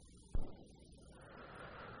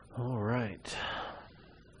All right.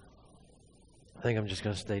 I think I'm just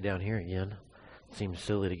going to stay down here again. Seems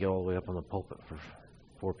silly to go all the way up on the pulpit for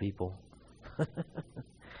 4 people. In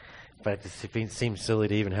fact, it seems silly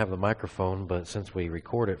to even have the microphone, but since we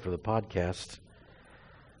record it for the podcast,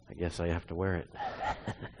 I guess I have to wear it.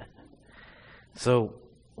 So,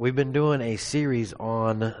 we've been doing a series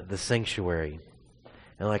on the sanctuary.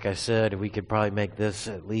 And like I said, we could probably make this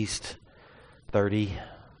at least 30,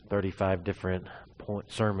 35 different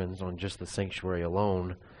sermons on just the sanctuary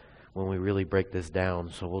alone when we really break this down.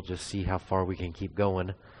 So we'll just see how far we can keep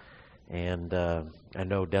going. And I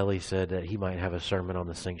know Deli said that he might have a sermon on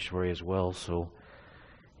the sanctuary as well, so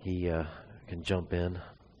he can jump in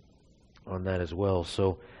on that as well.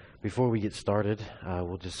 So before we get started,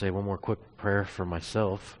 we'll just say one more quick prayer for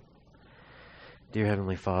myself. Dear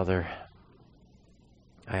Heavenly Father,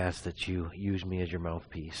 I ask that you use me as your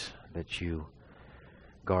mouthpiece, that you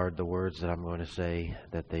guard the words that I'm going to say,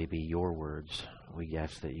 that they be your words. We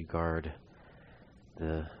ask that you guard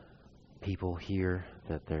the people here,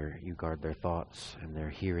 that you guard their thoughts and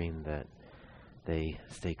their hearing, that they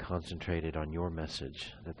stay concentrated on your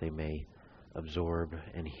message, that they may absorb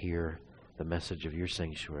and hear the message of your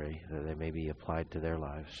sanctuary, that they may be applied to their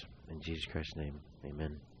lives. In Jesus Christ's name,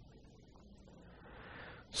 amen.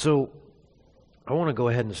 So, I want to go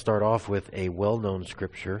ahead and start off with a well-known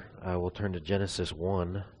scripture. We'll turn to Genesis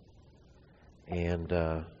 1, and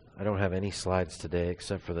I don't have any slides today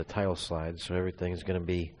except for the title slides, so everything's going to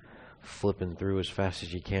be flipping through as fast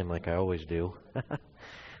as you can like I always do.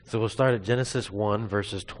 So we'll start at Genesis 1,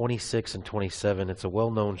 verses 26 and 27. It's a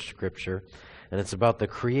well-known scripture, and it's about the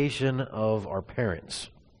creation of our parents,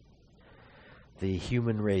 the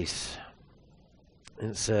human race.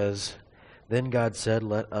 And it says, "Then God said,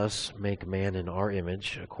 'Let us make man in our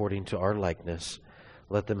image, according to our likeness.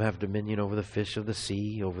 Let them have dominion over the fish of the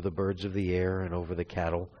sea, over the birds of the air, and over the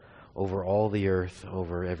cattle, over all the earth,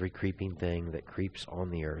 over every creeping thing that creeps on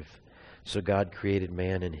the earth.' So God created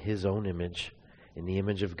man in his own image. In the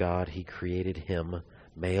image of God he created him.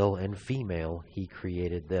 Male and female he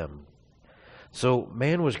created them." So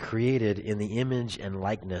man was created in the image and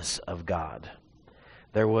likeness of God.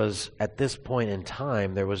 There was, at this point in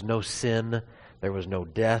time, there was no sin, there was no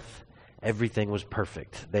death. Everything was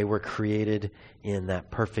perfect. They were created in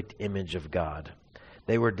that perfect image of God.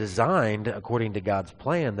 They were designed according to God's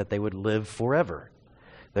plan that they would live forever.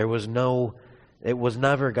 It was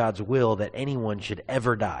never God's will that anyone should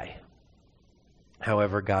ever die.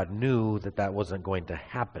 However, God knew that that wasn't going to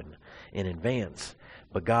happen in advance.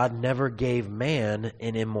 But God never gave man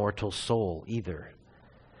an immortal soul either.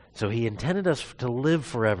 So he intended us to live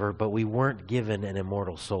forever, but we weren't given an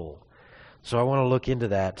immortal soul. So I want to look into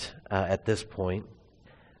that at this point.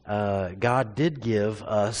 God did give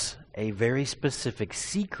us a very specific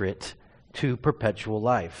secret to perpetual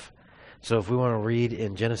life. So if we want to read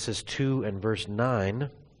in Genesis 2 and verse 9,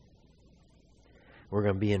 we're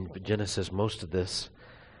going to be in Genesis most of this,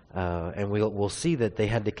 and we'll see that they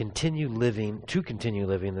had to continue living,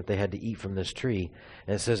 that they had to eat from this tree.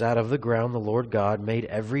 And it says, "Out of the ground the Lord God made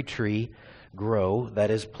every tree grow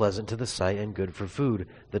that is pleasant to the sight and good for food.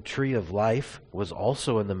 The tree of life was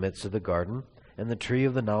also in the midst of the garden, and the tree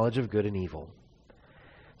of the knowledge of good and evil."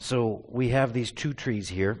 So we have these 2 trees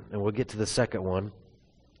here, and we'll get to the second one.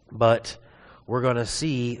 But we're going to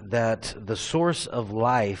see that the source of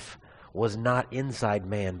life was not inside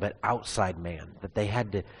man, but outside man. That they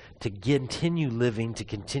had to continue living, to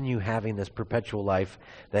continue having this perpetual life,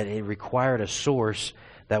 that it required a source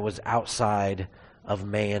that was outside of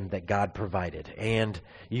man that God provided. And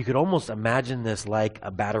you could almost imagine this like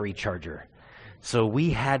a battery charger. So we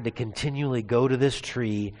had to continually go to this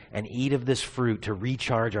tree and eat of this fruit to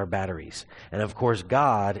recharge our batteries. And of course,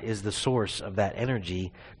 God is the source of that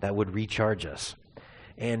energy that would recharge us.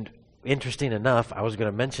 And interesting enough, I was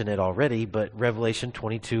going to mention it already, but Revelation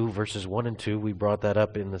 22 verses 1 and 2, we brought that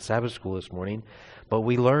up in the Sabbath school this morning. But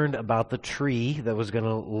we learned about the tree that was going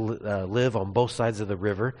to live on both sides of the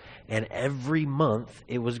river, and every month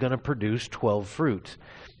it was going to produce 12 fruit.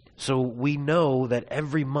 So we know that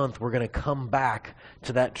every month we're going to come back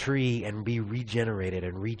to that tree and be regenerated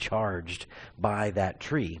and recharged by that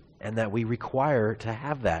tree, and that we require to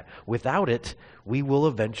have that. Without it, we will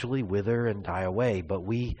eventually wither and die away, but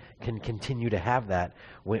we can continue to have that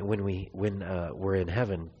when we're in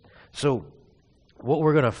heaven. So what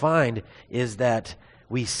we're going to find is that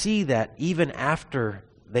we see that even after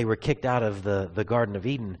they were kicked out of the Garden of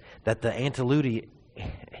Eden, that the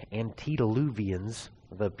antediluvians,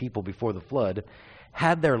 the people before the flood,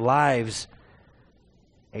 had their lives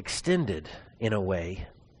extended in a way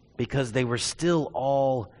because they were still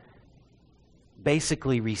all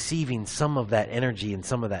basically receiving some of that energy and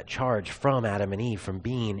some of that charge from Adam and Eve from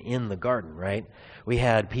being in the garden, right? We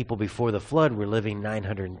had people before the flood were living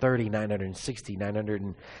 930, 960,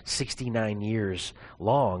 969 years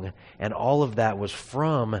long, and all of that was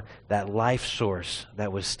from that life source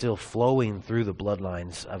that was still flowing through the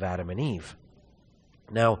bloodlines of Adam and Eve.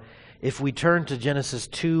 Now, if we turn to Genesis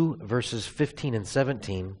 2, verses 15 and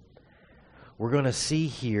 17, we're going to see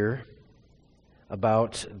here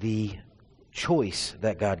about the choice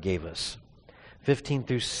that God gave us. 15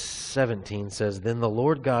 through 17 says, "Then the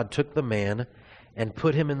Lord God took the man and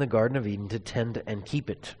put him in the Garden of Eden to tend and keep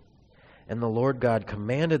it. And the Lord God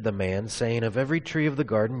commanded the man, saying, Of every tree of the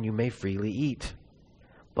garden you may freely eat,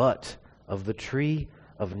 but of the tree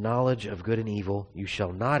of knowledge of good and evil you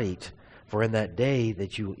shall not eat, for in that day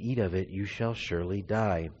that you eat of it you shall surely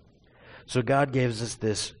die." So God gives us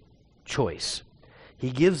this choice. He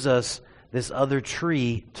gives us this other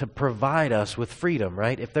tree to provide us with freedom,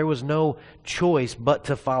 right? If there was no choice but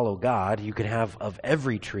to follow God, you could have of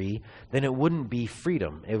every tree, then it wouldn't be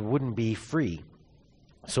freedom. It wouldn't be free.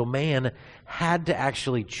 So man had to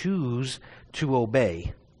actually choose to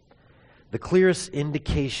obey. The clearest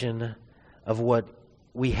indication of what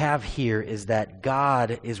we have here is that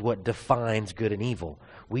God is what defines good and evil.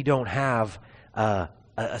 We don't have a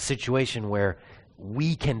situation where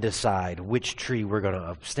we can decide which tree we're going to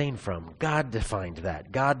abstain from. God defined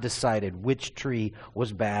that. God decided which tree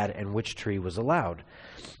was bad and which tree was allowed.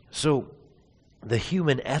 So the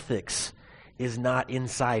human ethics is not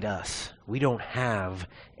inside us. We don't have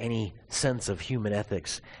any sense of human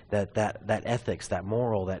ethics, that ethics, that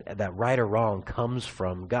moral, that right or wrong comes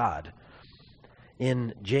from God.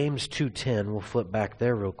 In James 2:10, we'll flip back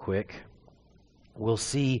there real quick, we'll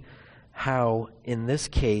see how in this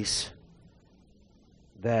case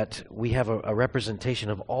that we have a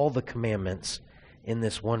representation of all the commandments in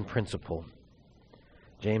this one principle.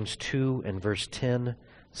 James 2 and verse 10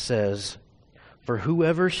 says, "For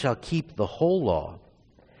whoever shall keep the whole law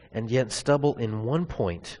and yet stumble in one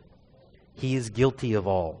point, he is guilty of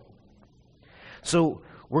all." So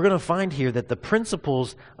we're going to find here that the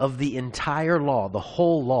principles of the entire law, the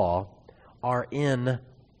whole law, are in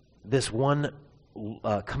this one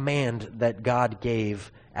command that God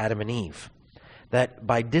gave Adam and Eve. That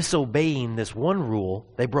by disobeying this one rule,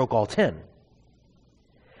 they broke all 10.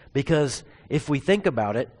 Because if we think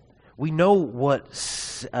about it, we know what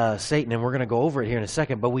Satan, and we're going to go over it here in a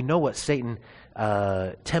second, but we know what Satan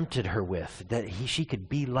tempted her with, that she could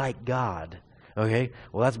be like God. Okay?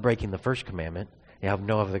 Well, that's breaking the first commandment. You have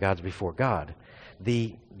no other gods before God.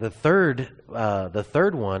 The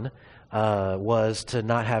third one was to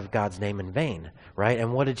not have God's name in vain, right?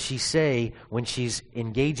 And what did she say when she's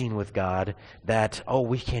engaging with God? That, oh,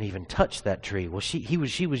 we can't even touch that tree. Well, she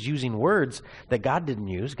was using words that God didn't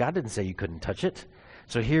use. God didn't say you couldn't touch it.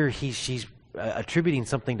 So here she's attributing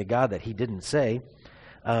something to God that he didn't say.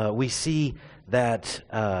 We see that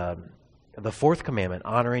the fourth commandment,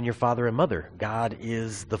 honoring your father and mother. God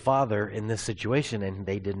is the father in this situation, and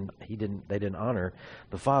they didn't honor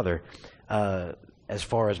the father. As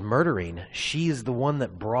far as murdering, she is the one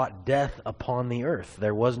that brought death upon the earth.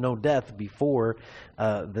 There was no death before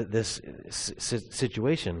this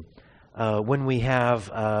situation. When we have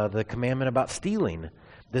the commandment about stealing,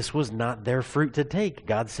 this was not their fruit to take.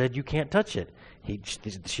 God said you can't touch it.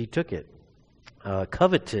 She took it.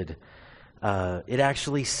 Coveted. It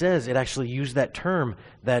actually used that term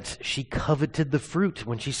that she coveted the fruit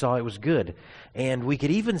when she saw it was good. And we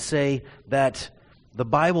could even say that the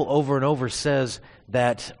Bible over and over says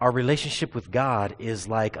that our relationship with God is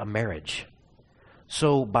like a marriage.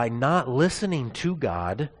 So by not listening to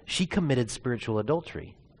God, she committed spiritual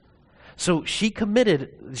adultery. So she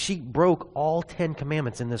broke all 10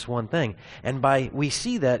 commandments in this one thing. And we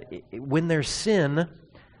see that when there's sin,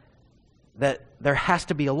 that there has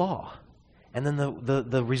to be a law. And then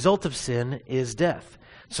the result of sin is death.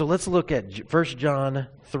 So let's look at 1 John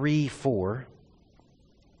 3:4.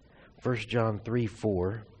 1 John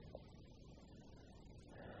 3:4.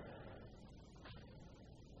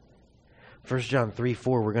 1 John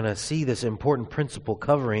 3:4, we're going to see this important principle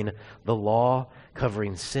covering the law,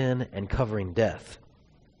 covering sin, and covering death.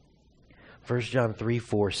 1 John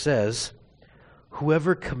 3:4 says,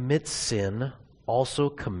 "Whoever commits sin also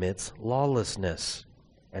commits lawlessness,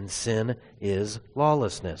 and sin is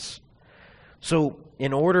lawlessness." So,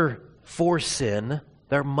 in order for sin,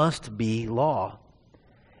 there must be law.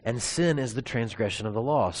 And sin is the transgression of the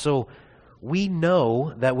law. So we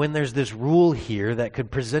know that when there's this rule here that could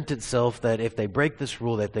present itself, that if they break this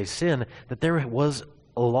rule, that they sin, that there was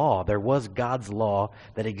a law. There was God's law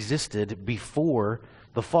that existed before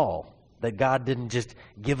the fall. That God didn't just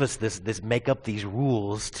give us this make up these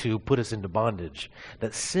rules to put us into bondage.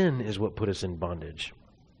 That sin is what put us in bondage.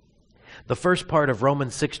 The first part of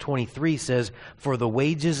Romans 6:23 says, "For the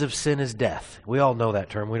wages of sin is death." We all know that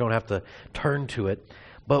term. We don't have to turn to it.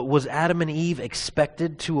 But was Adam and Eve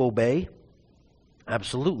expected to obey?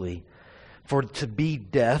 Absolutely. For to be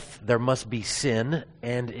death, there must be sin,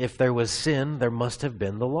 and if there was sin, there must have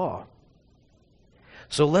been the law.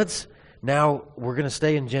 So we're going to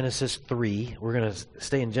stay in Genesis 3. We're going to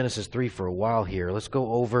stay in Genesis 3 for a while here. Let's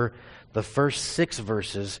go over the first 6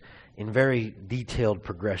 verses in very detailed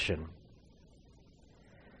progression.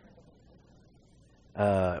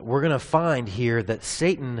 We're going to find here that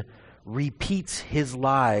Satan repeats his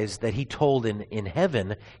lies that he told in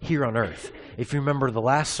heaven here on earth. If you remember the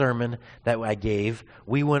last sermon that I gave,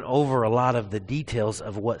 we went over a lot of the details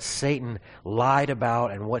of what Satan lied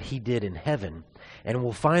about and what he did in heaven. And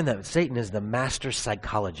we'll find that Satan is the master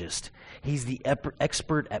psychologist. He's the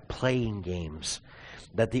expert at playing games.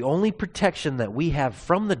 That the only protection that we have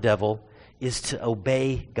from the devil is to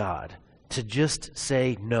obey God. To just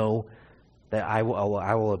say no, that I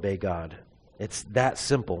will obey God. It's that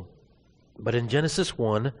simple. But in Genesis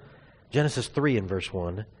 3 in verse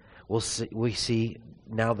 1, we see,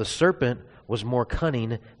 "Now the serpent was more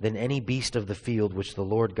cunning than any beast of the field which the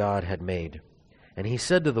Lord God had made. And he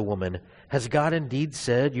said to the woman, 'Has God indeed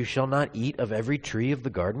said, you shall not eat of every tree of the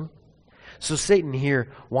garden?'" So Satan here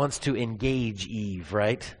wants to engage Eve,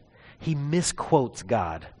 right? He misquotes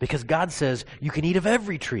God, because God says you can eat of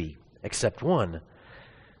every tree except one.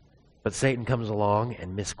 But Satan comes along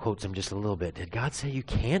and misquotes him just a little bit. Did God say you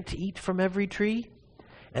can't eat from every tree?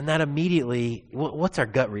 And that immediately, what's our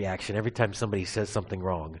gut reaction every time somebody says something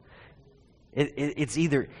wrong? It's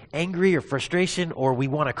either angry or frustration, or we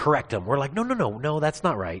want to correct them. We're like, no, that's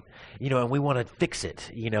not right. And we want to fix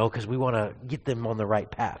it, because we want to get them on the right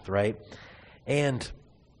path, right? And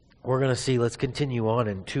we're going to see, let's continue on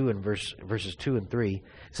in verses 2 and 3.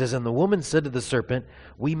 It says, "And the woman said to the serpent,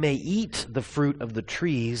 we may eat the fruit of the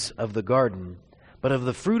trees of the garden, but of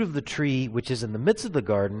the fruit of the tree which is in the midst of the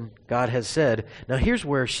garden, God has said." Now here's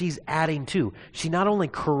where she's adding to. She not only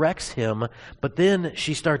corrects him, but then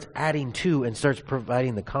she starts adding to and starts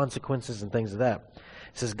providing the consequences and things of that. It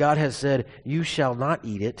says, "God has said, you shall not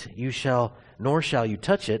eat it, nor shall you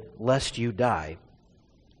touch it, lest you die."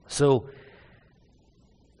 So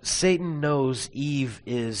Satan knows Eve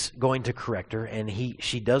is going to correct her, and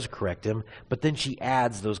she does correct him, but then she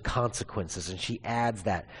adds those consequences, and she adds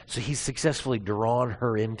that. So he's successfully drawn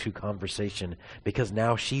her into conversation, because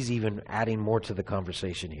now she's even adding more to the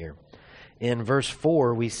conversation here. In verse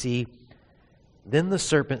 4, we see, "Then the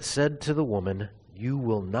serpent said to the woman, you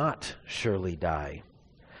will not surely die."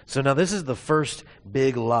 So now this is the first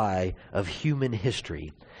big lie of human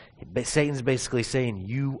history. Satan's basically saying,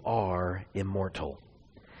 you are immortal.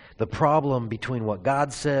 The problem between what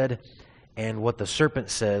God said and what the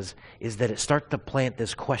serpent says is that it starts to plant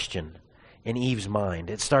this question in Eve's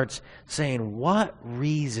mind. It starts saying, what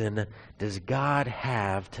reason does God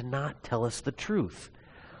have to not tell us the truth?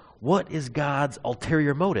 What is God's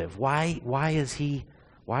ulterior motive? Why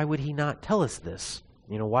would he not tell us this?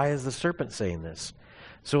 Why is the serpent saying this?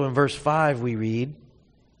 So in verse 5 we read,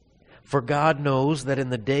 "For God knows that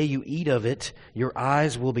in the day you eat of it, your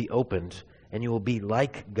eyes will be opened, and you will be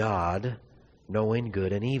like God, knowing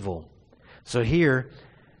good and evil." So here,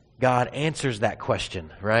 God answers that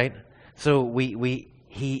question, right? So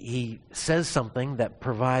he says something that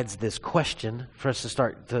provides this question for us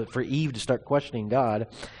for Eve to start questioning God,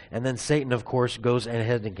 and then Satan, of course, goes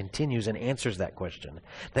ahead and continues and answers that question.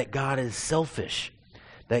 That God is selfish,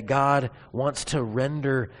 that God wants to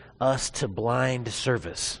render us to blind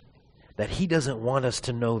service. That he doesn't want us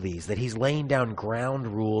to know these, that he's laying down ground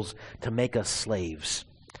rules to make us slaves.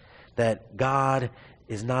 That God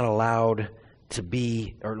is not allowed to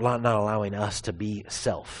be, or not allowing us to be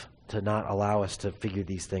self, to not allow us to figure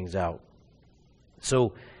these things out.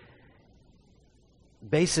 So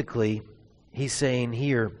basically, he's saying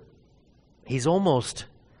here, if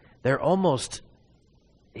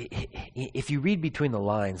you read between the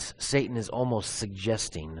lines, Satan is almost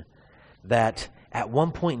suggesting that at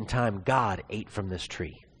one point in time, God ate from this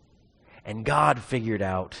tree. And God figured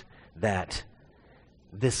out that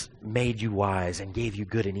this made you wise and gave you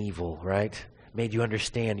good and evil, right? Made you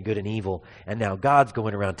understand good and evil. And now God's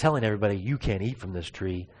going around telling everybody, you can't eat from this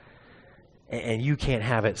tree. And you can't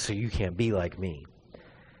have it, so you can't be like me.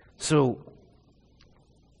 So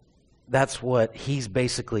that's what he's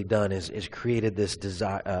basically done, is created this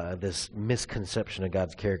this misconception of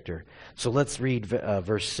God's character. So let's read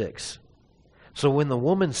verse 6. "So when the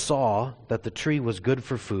woman saw that the tree was good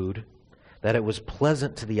for food, that it was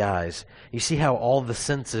pleasant to the eyes. You see how all the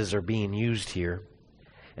senses are being used here.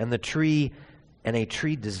 And a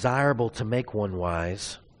tree desirable to make one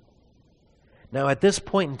wise. Now at this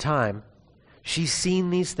point in time, she's seen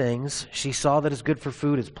these things. She saw that it's good for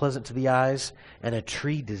food, it's pleasant to the eyes, and a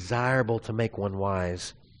tree desirable to make one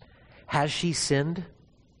wise. Has she sinned?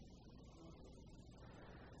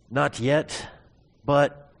 Not yet,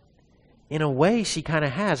 but in a way she kind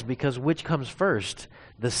of has, because which comes first?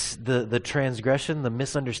 The transgression, the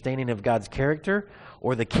misunderstanding of God's character,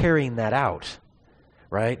 or the carrying that out?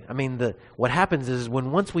 Right? I mean, what happens is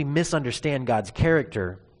once we misunderstand God's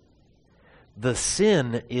character, the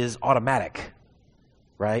sin is automatic,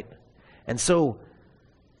 right? And so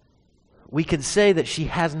we could say that she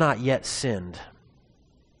has not yet sinned,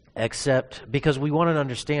 except because we want to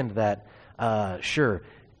understand that, sure,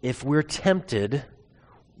 if we're tempted,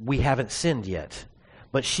 we haven't sinned yet.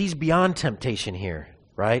 But she's beyond temptation here,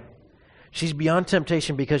 right? She's beyond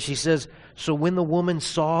temptation because she says, so when the woman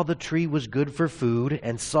saw the tree was good for food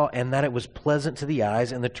and that it was pleasant to the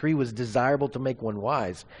eyes and the tree was desirable to make one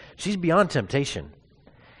wise, she's beyond temptation.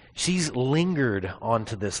 She's lingered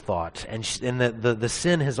onto this thought, and the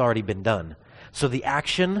sin has already been done. So the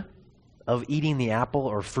action of eating the apple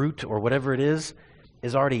or fruit or whatever it is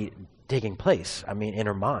already taking place, in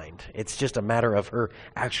her mind. It's just a matter of her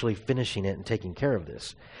actually finishing it and taking care of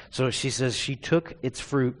this. So she says she took its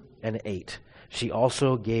fruit and ate. She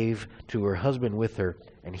also gave to her husband with her,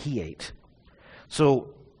 and he ate.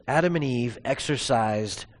 So Adam and Eve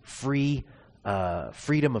exercised freedom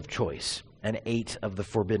of choice and ate of the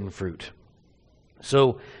forbidden fruit.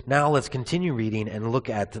 So now let's continue reading and look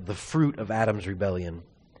at the fruit of Adam's rebellion.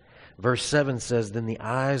 Verse 7 says, then the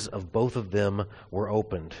eyes of both of them were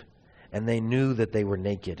opened, and they knew that they were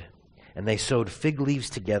naked. And they sewed fig leaves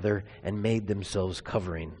together and made themselves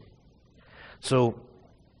covering. So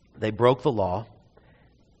they broke the law,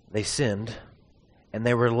 they sinned, and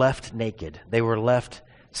they were left naked. They were left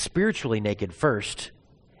spiritually naked first,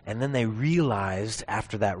 and then they realized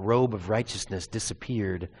after that robe of righteousness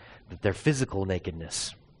disappeared that their physical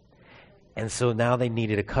nakedness. And so now they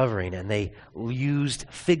needed a covering, and they used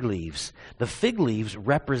fig leaves. The fig leaves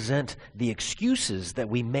represent the excuses that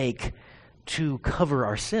we make to cover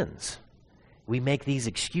our sins. We make these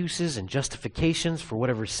excuses and justifications for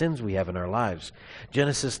whatever sins we have in our lives.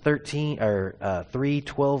 Genesis 3,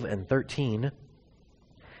 12 and 13,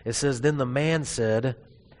 it says, then the man said,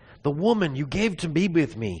 the woman you gave to be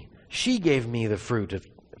with me, she gave me the fruit,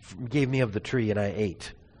 gave me of the tree, and I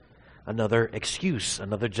ate. Another excuse,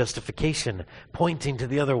 another justification, pointing to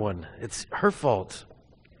the other one. It's her fault.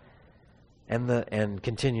 And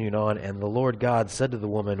continuing on, and the Lord God said to the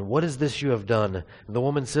woman, what is this you have done? And the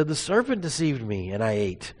woman said, the serpent deceived me, and I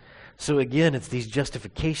ate. So again, it's these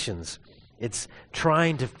justifications. It's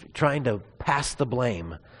trying to pass the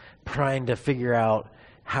blame, trying to figure out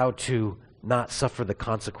how to not suffer the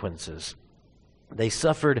consequences. They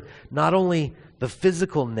suffered not only the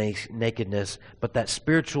physical nakedness, but that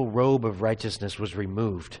spiritual robe of righteousness was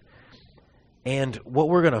removed. And what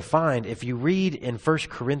we're going to find, if you read in 1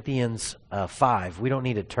 Corinthians 5, we don't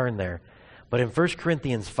need to turn there, but in 1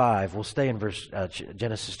 Corinthians 5, we'll stay in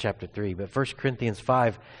Genesis chapter 3, but 1 Corinthians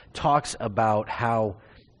 5 talks about how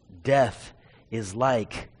death is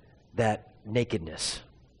like that nakedness.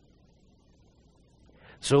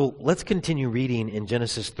 So let's continue reading in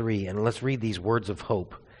Genesis 3, and let's read these words of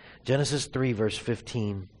hope. Genesis 3, verse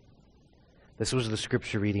 15. This was the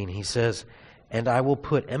scripture reading. He says, and I will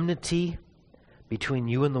put enmity between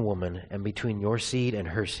you and the woman, and between your seed and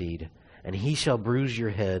her seed, and he shall bruise your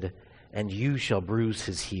head, and you shall bruise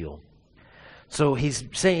his heel. So he's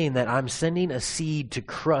saying that I'm sending a seed to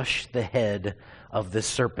crush the head of this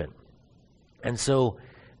serpent. And so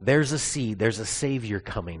there's a seed, there's a Savior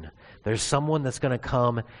coming. There's someone that's going to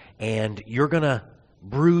come, and you're going to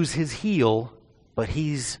bruise his heel, but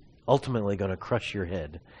he's ultimately going to crush your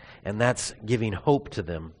head. And that's giving hope to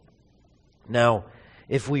them. Now,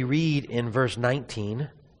 if we read in verse 19,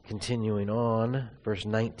 continuing on, verse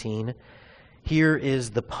 19, here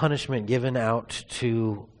is the punishment given out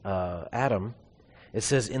to Adam. It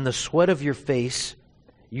says, in the sweat of your face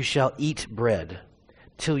you shall eat bread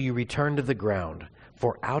till you return to the ground.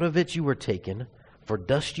 For out of it you were taken, for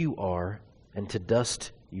dust you are, and to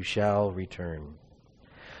dust you shall return.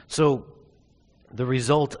 So the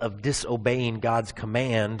result of disobeying God's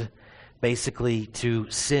command, basically to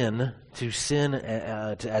sin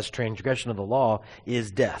as transgression of the law,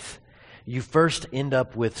 is death. You first end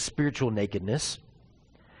up with spiritual nakedness,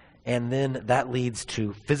 and then that leads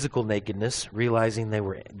to physical nakedness, realizing they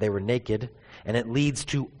were naked, and it leads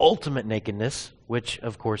to ultimate nakedness, which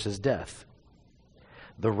of course is death.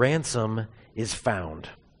 the ransom is found.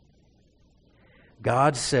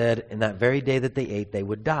 God said in that very day that they ate, they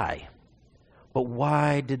would die. But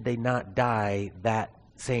why did they not die that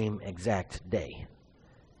same exact day?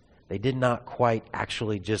 They did not quite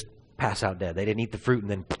actually just pass out dead. They didn't eat the fruit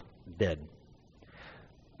and then dead.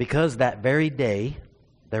 Because that very day,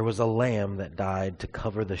 there was a lamb that died to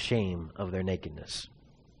cover the shame of their nakedness.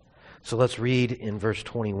 So let's read in verse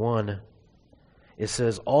 21. It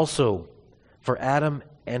says, "Also, for Adam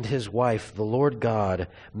and his wife, the Lord God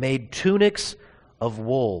made tunics of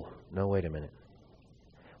wool." No, wait a minute.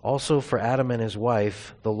 "Also, for Adam and his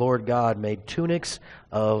wife, the Lord God made tunics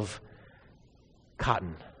of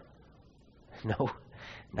cotton." No,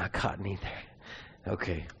 not cotton either.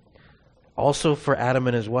 Okay. "Also, for Adam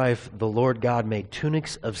and his wife, the Lord God made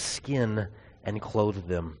tunics of skin and clothed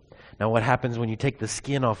them." Now, what happens when you take the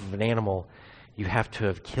skin off of an animal? You have to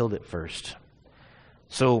have killed it first.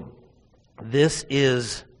 So, this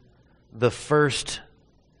is the first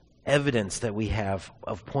evidence that we have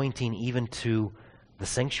of pointing even to the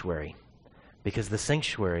sanctuary, because the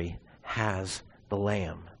sanctuary has the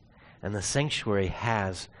lamb, and the sanctuary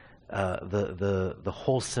has the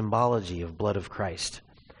whole symbology of blood of Christ.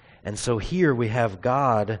 And so here we have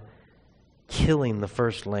God killing the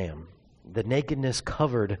first lamb, the nakedness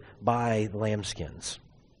covered by lambskins.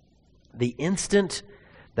 The instant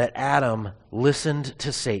that Adam listened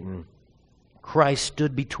to Satan, Christ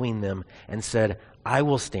stood between them and said, "I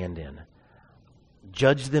will stand in.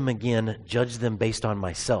 Judge them again, judge them based on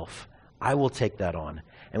myself. I will take that on."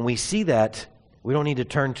 And we see that, we don't need to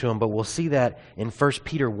turn to them, but we'll see that in 1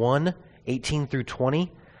 Peter 1, 18 through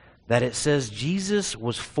 20, that it says Jesus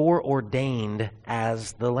was foreordained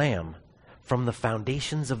as the Lamb from the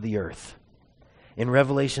foundations of the earth. In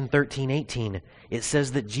Revelation 13, 18, it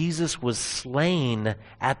says that Jesus was slain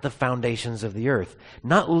at the foundations of the earth.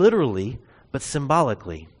 Not literally, but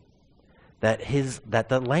symbolically. That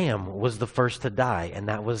the Lamb was the first to die, and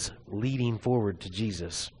that was leading forward to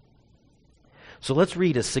Jesus. So let's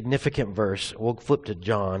read a significant verse. We'll flip to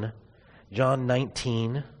John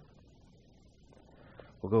 19.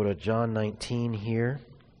 We'll go to John 19 here,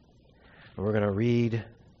 and we're going to read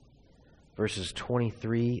verses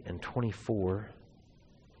 23 and 24.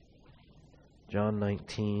 John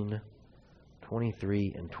 19,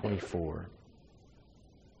 23 and 24.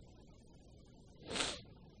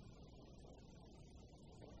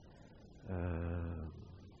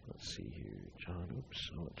 Let's see here. John,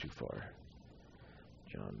 oops, I went too far.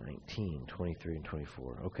 John 19, 23 and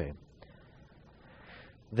 24. Okay.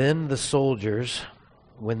 "Then the soldiers,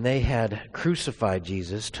 when they had crucified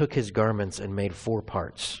Jesus, took his garments and made 4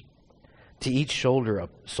 parts, to each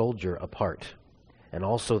soldier a part, and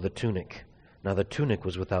also the tunic. Now the tunic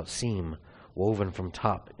was without seam, woven from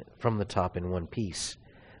the top in one piece.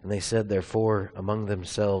 And they said, therefore, among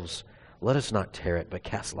themselves, let us not tear it, but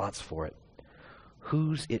cast lots for it,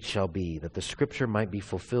 whose it shall be, that the scripture might be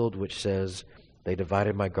fulfilled, which says, they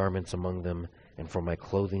divided my garments among them, and for my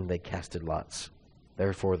clothing they casted lots.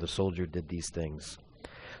 Therefore the soldier did these things."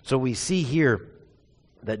 So we see here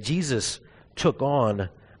that Jesus took on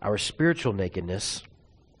our spiritual nakedness,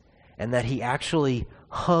 and that he actually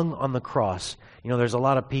hung on the cross. You know, there's a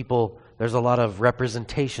lot of people, there's a lot of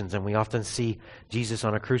representations, and we often see Jesus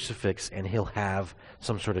on a crucifix, and he'll have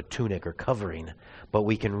some sort of tunic or covering. But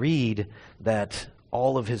we can read that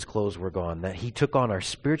all of his clothes were gone, that he took on our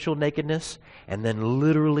spiritual nakedness and then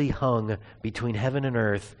literally hung between heaven and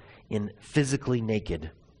earth in physically naked,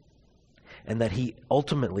 and that he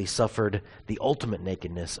ultimately suffered the ultimate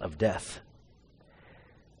nakedness of death.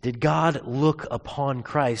 Did God look upon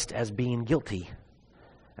Christ as being guilty?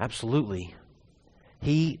 Absolutely.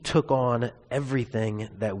 He took on everything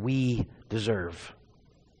that we deserve.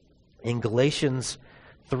 In Galatians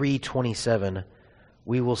 3:27,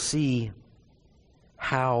 we will see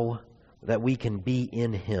how that we can be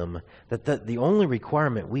in him. That the only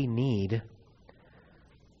requirement we need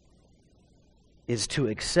is to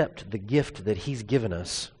accept the gift that he's given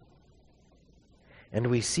us. And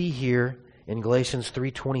we see here in Galatians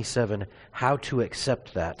 3:27 how to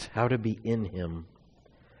accept that, how to be in him.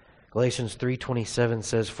 Galatians 3:27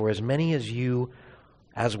 says, "For as many as you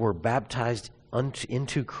as were baptized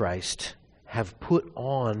into Christ have put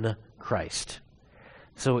on Christ."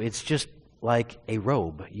 So it's just like a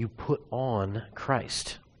robe. You put on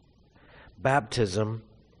Christ. Baptism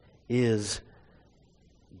is,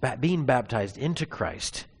 being baptized into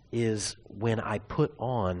Christ is when I put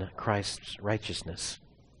on Christ's righteousness.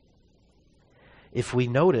 If we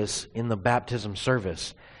notice in the baptism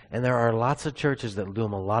service, and there are lots of churches that do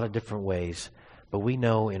them a lot of different ways, but we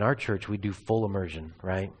know in our church we do full immersion,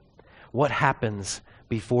 right? What happens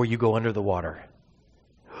before you go under the water?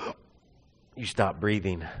 you stop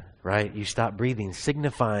breathing, right? You stop breathing,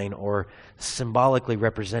 signifying or symbolically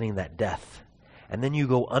representing that death. And then you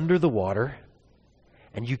go under the water,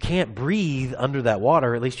 and you can't breathe under that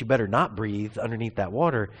water. At least you better not breathe underneath that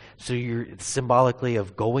water. So you're symbolically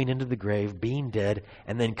of going into the grave, being dead,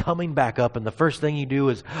 and then coming back up. And the first thing you do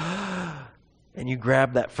is, and you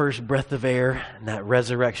grab that first breath of air, and that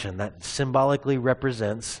resurrection that symbolically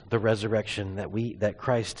represents the resurrection that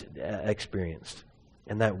Christ experienced,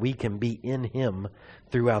 and that we can be in Him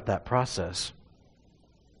throughout that process.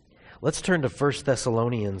 Let's turn to 1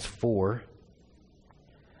 Thessalonians 4.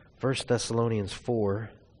 1 Thessalonians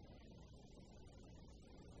 4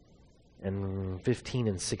 and 15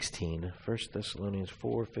 and 16. 1 Thessalonians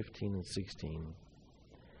 4, 15 and 16.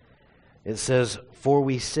 It says, "For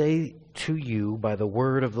we say to you by the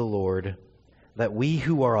word of the Lord, that we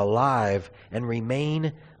who are alive and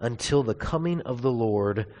remain until the coming of the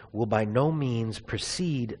Lord will by no means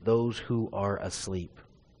precede those who are asleep.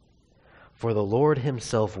 For the Lord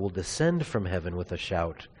Himself will descend from heaven with a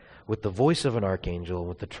shout, with the voice of an archangel,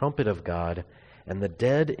 with the trumpet of God, and the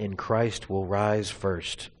dead in Christ will rise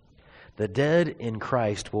first. The dead in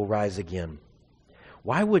Christ will rise again."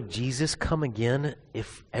 Why would Jesus come again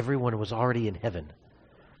if everyone was already in heaven?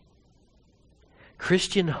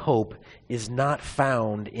 Christian hope is not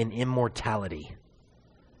found in immortality,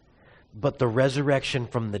 but the resurrection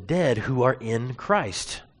from the dead who are in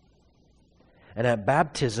Christ. And at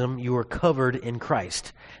baptism, you are covered in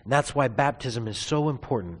Christ. And that's why baptism is so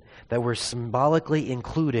important, that we're symbolically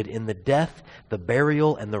included in the death, the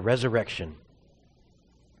burial, and the resurrection.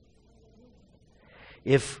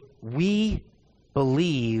 If we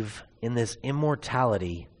believe in this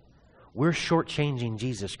immortality, we're shortchanging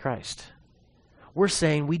Jesus Christ. We're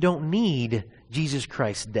saying we don't need Jesus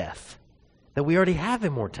Christ's death, that we already have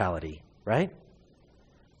immortality, right?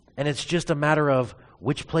 And it's just a matter of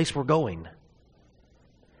which place we're going.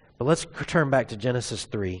 But let's turn back to Genesis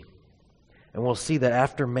 3, and we'll see that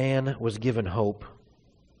after man was given hope,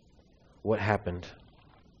 what happened?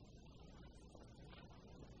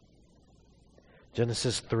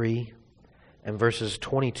 Genesis 3 and verses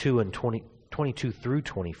 22 through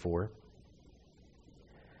 24.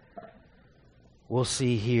 We'll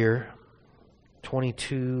see here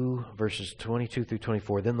 22 verses 22 through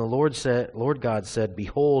 24. "Then the Lord God said,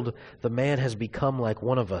 Behold, the man has become like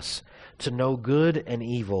one of us, to know good and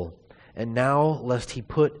evil. And now lest he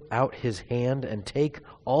put out his hand and take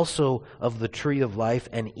also of the tree of life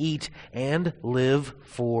and eat and live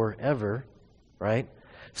forever." Right?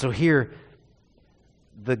 So here,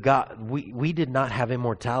 we did not have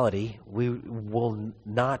immortality. We will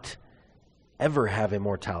not ever have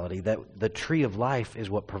immortality. That the tree of life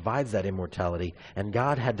is what provides that immortality, and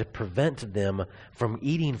God had to prevent them from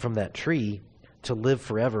eating from that tree to live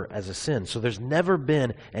forever as a sin. So there's never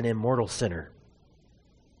been an immortal sinner.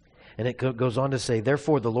 And it goes on to say,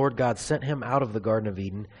 "Therefore the Lord God sent him out of the Garden of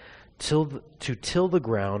Eden to till the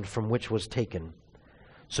ground from which was taken.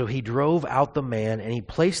 So He drove out the man, and He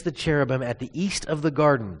placed the cherubim at the east of the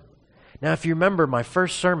garden." Now, if you remember my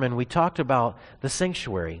first sermon, we talked about the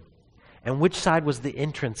sanctuary. And which side was the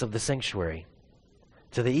entrance of the sanctuary?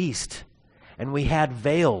 To the east. And we had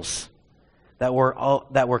veils that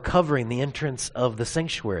were covering the entrance of the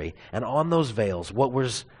sanctuary. And on those veils, what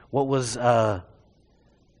was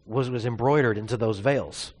embroidered into those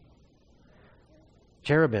veils?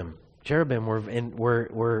 Cherubim. Cherubim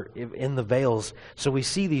were in the veils. So we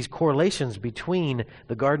see these correlations between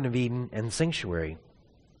the Garden of Eden and sanctuary.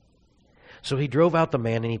 So He drove out the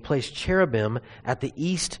man, and He placed cherubim at the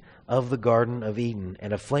east of the Garden of Eden,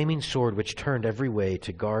 and a flaming sword which turned every way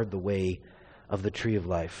to guard the way of the tree of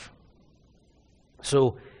life.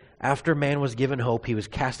 So after man was given hope, he was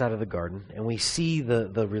cast out of the garden, and we see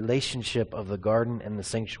the relationship of the garden and the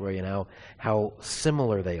sanctuary and how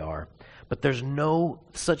similar they are. But there's no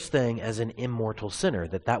such thing as an immortal sinner,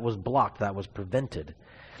 that was blocked, that was prevented.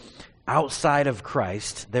 Outside of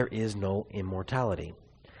Christ, there is no immortality.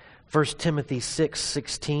 1 Timothy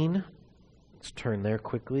 6:16. Let's turn there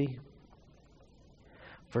quickly.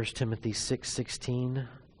 1 Timothy 6:16.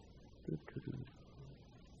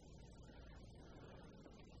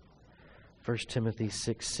 1 Timothy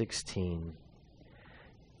 6:16.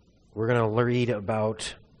 We're going to read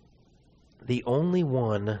about the only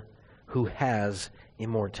one who has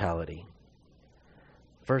immortality.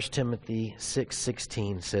 1 Timothy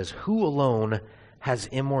 6:16 says, "Who alone has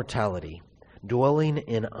immortality, dwelling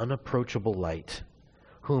in unapproachable light,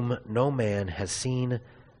 whom no man has seen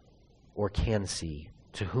or can see,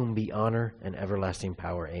 to whom be honor and everlasting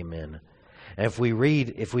power. Amen." And if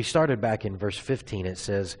we started back in verse 15, it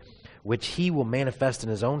says, which he will manifest in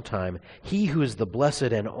his own time, he who is the blessed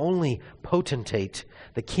and only potentate,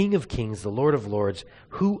 the King of kings, the Lord of lords,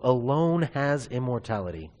 who alone has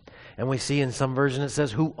immortality. And we see in some version it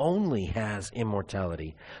says, who only has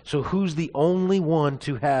immortality. So who's the only one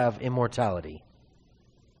to have immortality?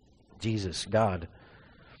 Jesus, God.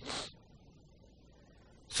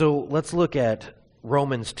 So let's look at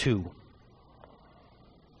Romans 2.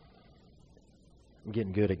 I'm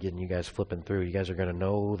getting good at getting you guys flipping through. You guys are going to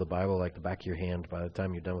know the Bible like the back of your hand by the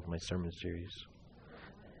time you're done with my sermon series.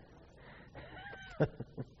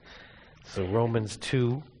 So Romans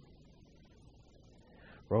 2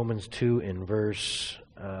 in verse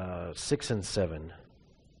 6 and 7.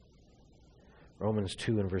 Romans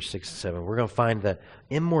 2 in verse 6 and 7. We're going to find that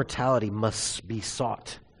immortality must be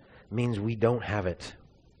sought. It means we don't have it.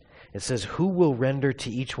 It says, who will render to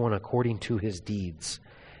each one according to his deeds?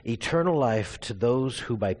 Eternal life to those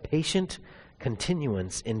who by patient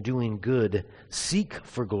continuance in doing good seek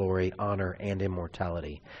for glory, honor, and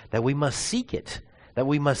immortality. That we must seek it. That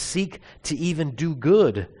we must seek to even do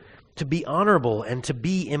good, to be honorable, and to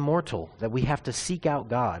be immortal. That we have to seek out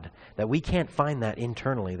God. That we can't find that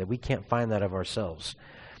internally. That we can't find that of ourselves.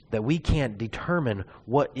 That we can't determine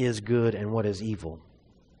what is good and what is evil.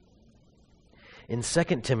 In 2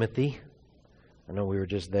 Timothy, I know we were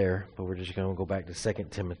just there, but we're just going to go back to 2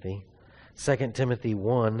 Timothy. 2 Timothy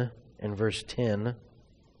 1 and verse 10.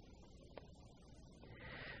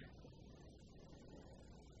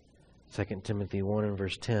 2 Timothy 1 and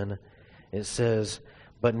verse 10, it says,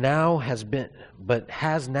 But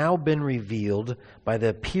has now been revealed by the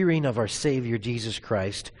appearing of our Savior Jesus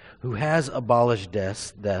Christ, who has abolished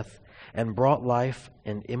death and brought life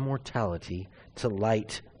and immortality to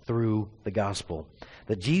light through the gospel.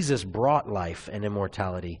 That Jesus brought life and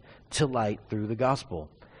immortality to light through the gospel.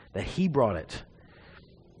 That he brought it.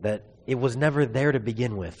 That it was never there to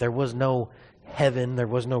begin with. There was no heaven. There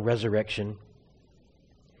was no resurrection.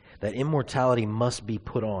 That immortality must be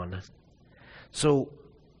put on. So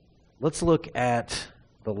let's look at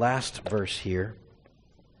the last verse here.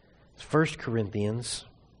 It's 1 Corinthians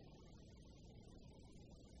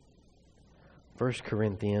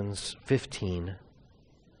 15.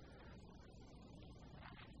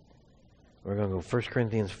 We're going to go 1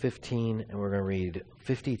 Corinthians 15, and we're going to read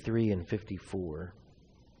 53 and 54.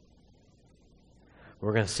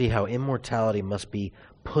 We're going to see how immortality must be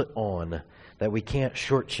put on, that we can't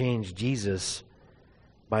shortchange Jesus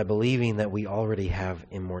by believing that we already have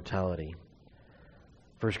immortality.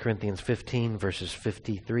 1 Corinthians 15, verses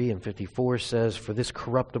 53 and 54 says, For this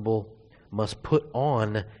corruptible must put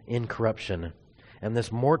on incorruption, and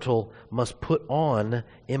this mortal must put on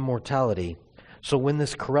immortality. So when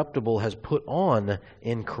this corruptible has put on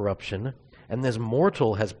incorruption, and this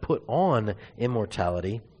mortal has put on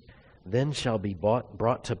immortality, then shall be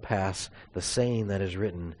brought to pass the saying that is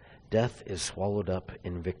written, Death is swallowed up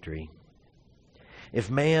in victory. If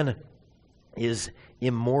man is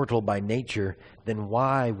immortal by nature, then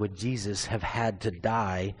why would Jesus have had to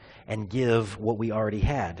die and give what we already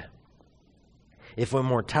had? If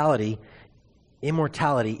immortality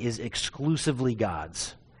is exclusively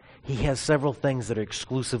God's, he has several things that are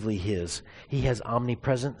exclusively his. He has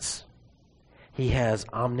omnipresence. He has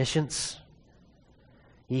omniscience.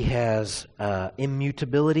 He has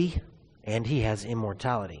immutability. And he has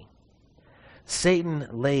immortality. Satan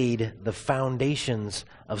laid the foundations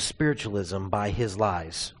of spiritualism by his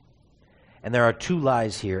lies. And there are two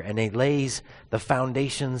lies here. And he lays the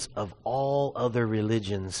foundations of all other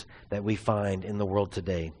religions that we find in the world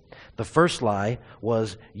today. The first lie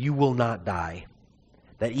was, you will not die.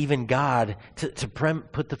 That even God,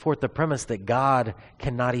 put forth the premise that God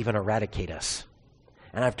cannot even eradicate us.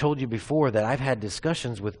 And I've told you before that I've had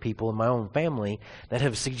discussions with people in my own family that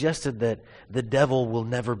have suggested that the devil will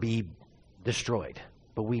never be destroyed.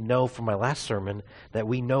 But we know from my last sermon that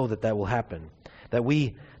we know that that will happen.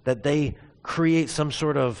 That they create some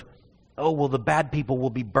sort of, the bad people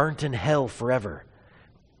will be burnt in hell forever.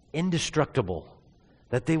 Indestructible.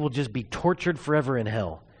 That they will just be tortured forever in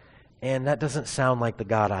hell. And that doesn't sound like the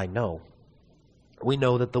God I know. We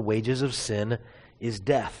know that the wages of sin is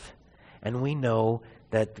death. And we know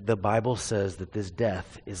that the Bible says that this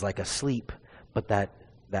death is like a sleep, but that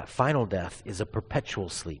final death is a perpetual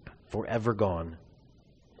sleep, forever gone.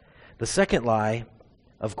 The second lie,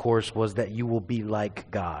 of course, was that you will be like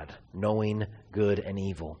God, knowing good and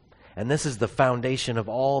evil. And this is the foundation of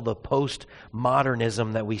all the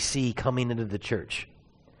postmodernism that we see coming into the church.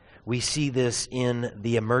 We see this in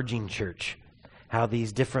the emerging church, how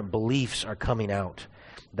these different beliefs are coming out.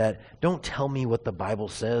 that don't tell me what the Bible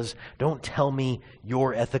says. Don't tell me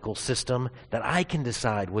your ethical system, that I can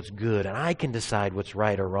decide what's good and I can decide what's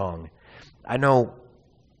right or wrong. I know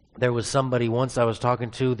there was somebody once I was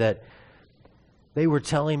talking to that they were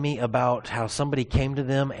telling me about how somebody came to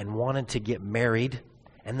them and wanted to get married,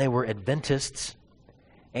 and they were Adventists,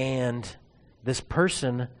 and this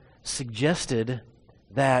person suggested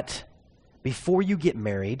that before you get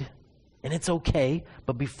married, and it's okay,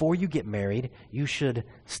 but before you get married, you should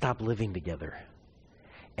stop living together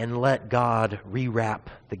and let God rewrap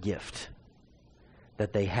the gift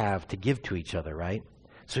that they have to give to each other, right?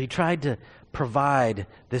 So he tried to provide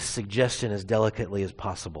this suggestion as delicately as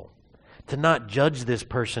possible, to not judge this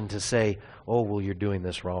person to say, oh, well, you're doing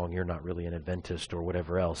this wrong, you're not really an Adventist or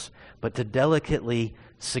whatever else, but to delicately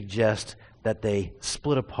suggest that they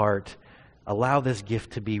split apart, allow this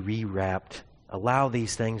gift to be rewrapped, allow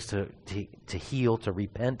these things to heal, to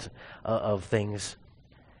repent of things.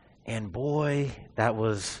 And boy, that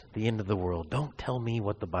was the end of the world. Don't tell me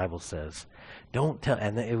what the Bible says. Don't tell.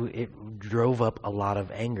 And it drove up a lot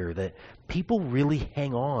of anger that people really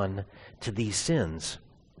hang on to these sins,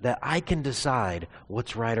 that I can decide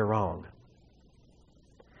what's right or wrong,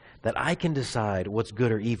 that I can decide what's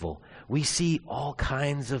good or evil. We see all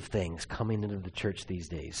kinds of things coming into the church these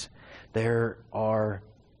days. There are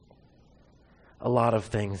a lot of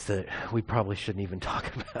things that we probably shouldn't even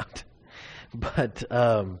talk about. But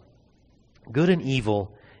good and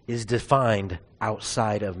evil is defined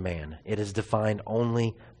outside of man. It is defined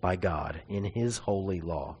only by God in His holy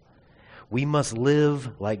law. We must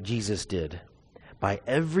live like Jesus did, by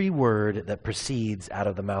every word that proceeds out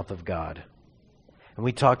of the mouth of God. And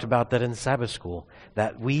we talked about that in Sabbath school,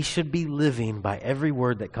 that we should be living by every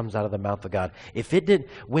word that comes out of the mouth of God. If it did,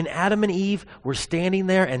 when Adam and Eve were standing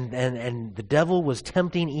there and the devil was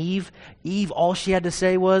tempting Eve, all she had to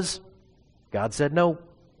say was, God said no,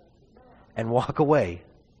 and walk away.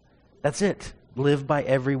 That's it. Live by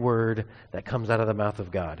every word that comes out of the mouth of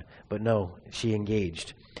God. But no, she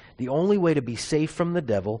engaged. The only way to be safe from the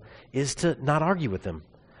devil is to not argue with him.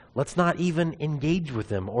 Let's not even engage with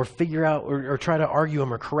him or figure out or try to argue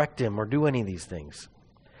him or correct him or do any of these things.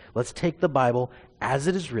 Let's take the Bible as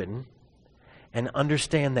it is written and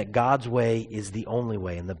understand that God's way is the only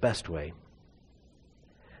way and the best way.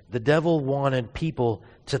 The devil wanted people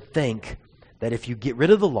to think that if you get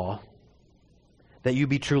rid of the law, that you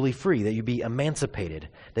be truly free, that you be emancipated,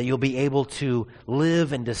 that you'll be able to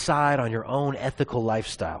live and decide on your own ethical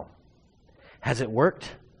lifestyle. Has it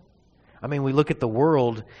worked? I mean, we look at the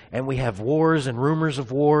world and we have wars and rumors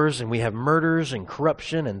of wars, and we have murders and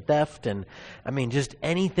corruption and theft, and I mean, just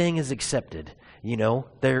anything is accepted. You know,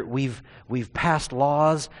 we've passed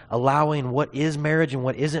laws allowing what is marriage and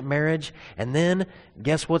what isn't marriage, and then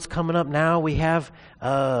guess what's coming up now? We have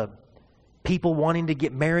people wanting to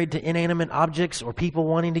get married to inanimate objects, or people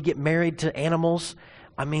wanting to get married to animals.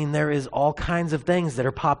 I mean, there is all kinds of things that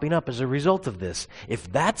are popping up as a result of this.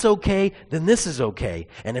 If that's okay, then this is okay.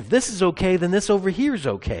 And if this is okay, then this over here is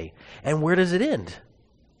okay. And where does it end?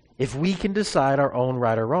 If we can decide our own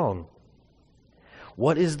right or wrong.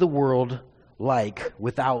 What is the world like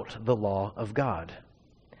without the law of God?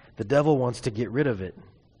 The devil wants to get rid of it.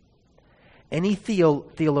 Any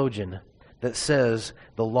theologian that says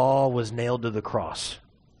the law was nailed to the cross,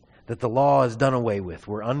 that the law is done away with,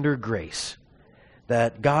 we're under grace,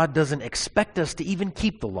 that God doesn't expect us to even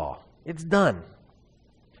keep the law, it's done.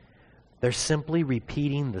 They're simply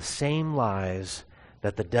repeating the same lies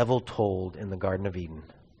that the devil told in the Garden of Eden.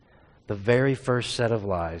 The very first set of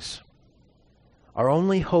lies. Our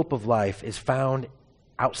only hope of life is found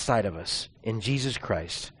outside of us in Jesus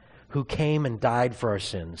Christ, who came and died for our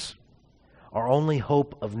sins. Our only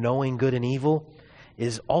hope of knowing good and evil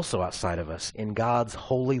is also outside of us in God's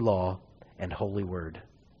holy law and holy word.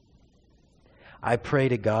 I pray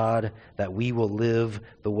to God that we will live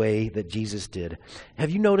the way that Jesus did. Have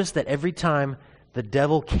you noticed that every time the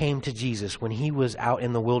devil came to Jesus when he was out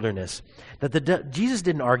in the wilderness, that Jesus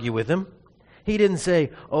didn't argue with him? He didn't say,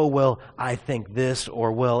 oh, well, I think this,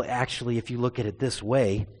 or, well, actually, if you look at it this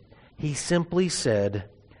way. He simply said,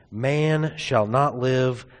 man shall not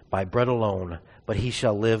live by bread alone, but he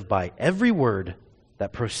shall live by every word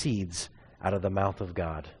that proceeds out of the mouth of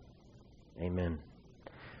God. Amen.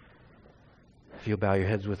 If you'll bow your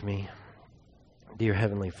heads with me. Dear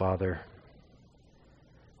Heavenly Father,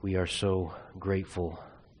 we are so grateful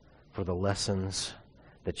for the lessons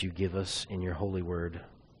that you give us in your holy word.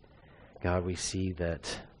 God, we see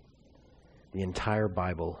that the entire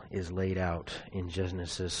Bible is laid out in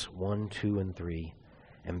Genesis 1, 2, and 3.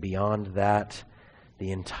 And beyond that,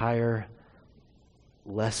 the entire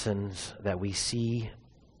lessons that we see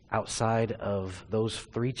outside of those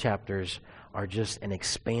 3 chapters are just an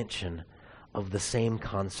expansion of the same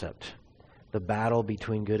concept, the battle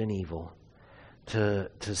between good and evil, to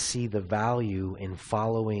see the value in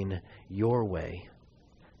following your way,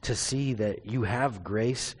 to see that you have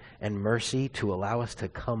grace and mercy to allow us to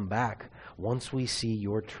come back once we see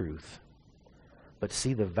your truth, but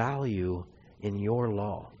see the value in your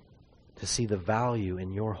law, to see the value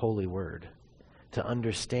in your holy word, to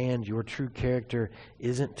understand your true character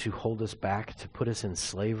isn't to hold us back, to put us in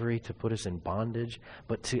slavery, to put us in bondage,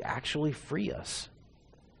 but to actually free us.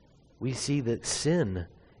 We see that sin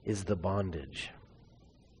is the bondage.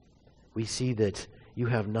 We see that you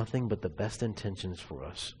have nothing but the best intentions for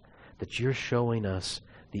us, that you're showing us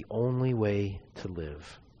the only way to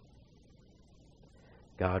live.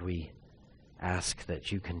 God, we ask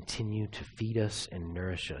that you continue to feed us and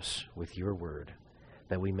nourish us with your word,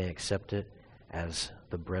 that we may accept it as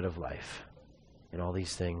the bread of life. And all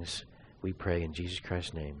these things we pray in Jesus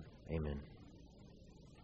Christ's name. Amen.